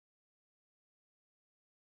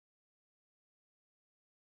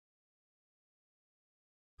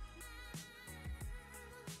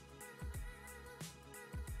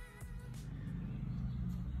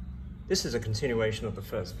This is a continuation of the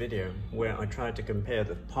first video where I tried to compare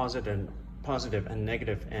the positive and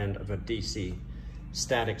negative end of a DC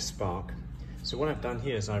static spark. So what I've done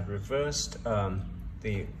here is I've reversed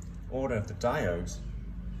the order of the diodes.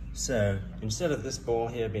 So instead of this ball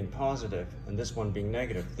here being positive and this one being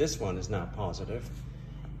negative, this one is now positive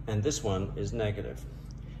and this one is negative.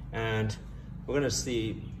 And we're going to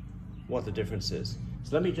see what the difference is.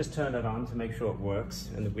 So let me just turn it on to make sure it works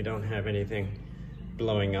and that we don't have anything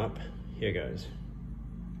blowing up. Here goes.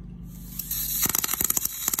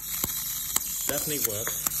 Definitely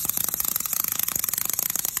works.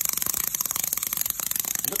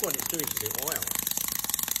 Look what it's doing to the oil.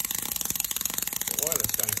 The oil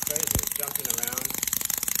is going crazy. It's jumping around,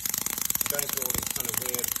 going through all these kind of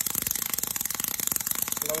weird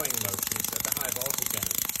flowing motions at the high voltage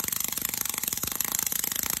end.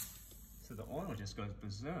 So the oil just goes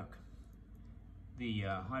berserk. The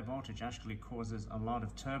high voltage actually causes a lot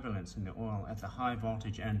of turbulence in the oil at the high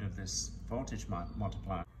voltage end of this voltage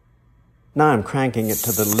multiplier. Now I'm cranking it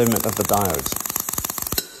to the limit of the diodes.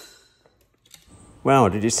 Wow,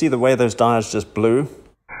 did you see the way those diodes just blew?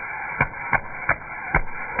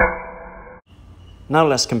 Now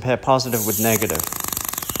let's compare positive with negative.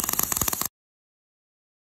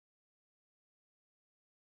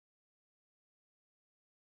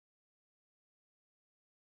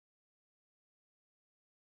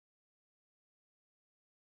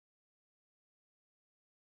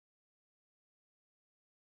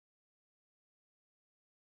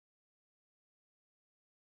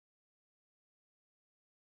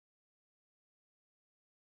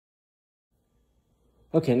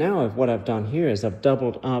 Okay, now what I've done here is I've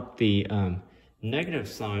doubled up the negative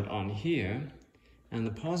side on here and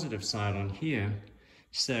the positive side on here.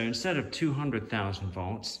 So instead of 200,000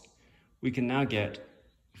 volts, we can now get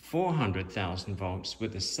 400,000 volts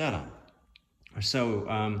with this setup. So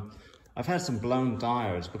I've had some blown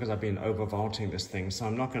diodes because I've been overvolting this thing, so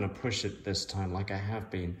I'm not going to push it this time like I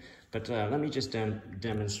have been. But let me just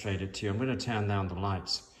demonstrate it to you. I'm going to turn down the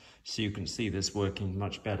lights so you can see this working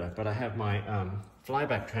much better. But I have my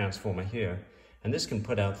flyback transformer here, and this can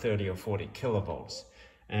put out 30 or 40 kilovolts.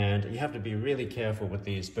 And you have to be really careful with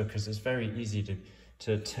these because it's very easy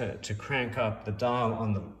to crank up the dial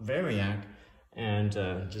on the variac and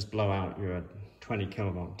just blow out your 20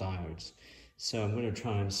 kilovolt diodes. So I'm going to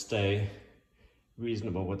try and stay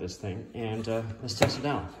reasonable with this thing, and let's test it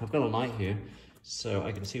out. I've got a light here so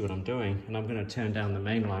I can see what I'm doing, and I'm going to turn down the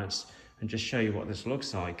main lights and just show you what this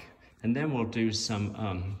looks like. And then we'll do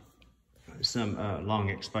some long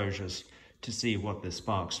exposures to see what the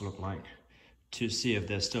sparks look like, to see if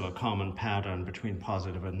there's still a common pattern between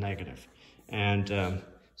positive and negative. And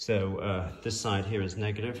so this side here is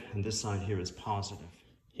negative and this side here is positive.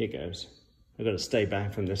 Here goes. I've got to stay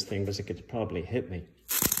back from this thing because it could probably hit me.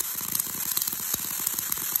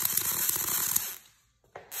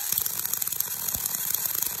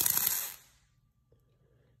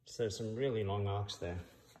 So some really long arcs there.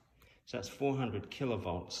 So that's 400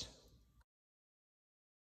 kilovolts.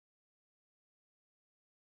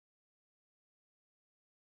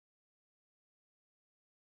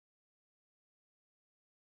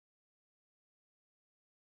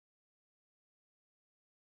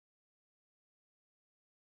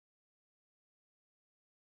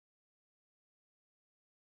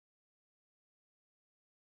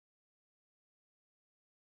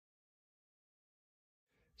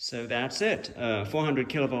 So that's it, 400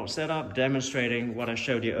 kilovolt setup, demonstrating what I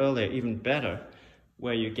showed you earlier, even better,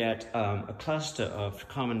 where you get a cluster of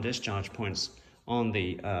common discharge points on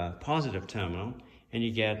the positive terminal, and you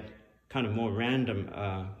get kind of more random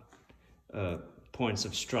points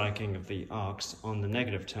of striking of the arcs on the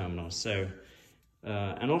negative terminal. So,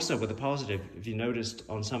 and also with the positive, if you noticed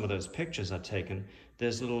on some of those pictures I've taken,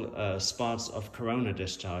 there's little spots of corona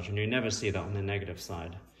discharge, and you never see that on the negative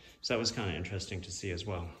side. So that was kind of interesting to see as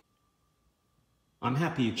well. I'm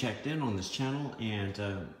happy you checked in on this channel and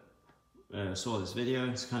saw this video.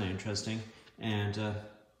 It's kind of interesting. And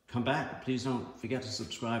come back. Please don't forget to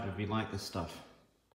subscribe if you like this stuff.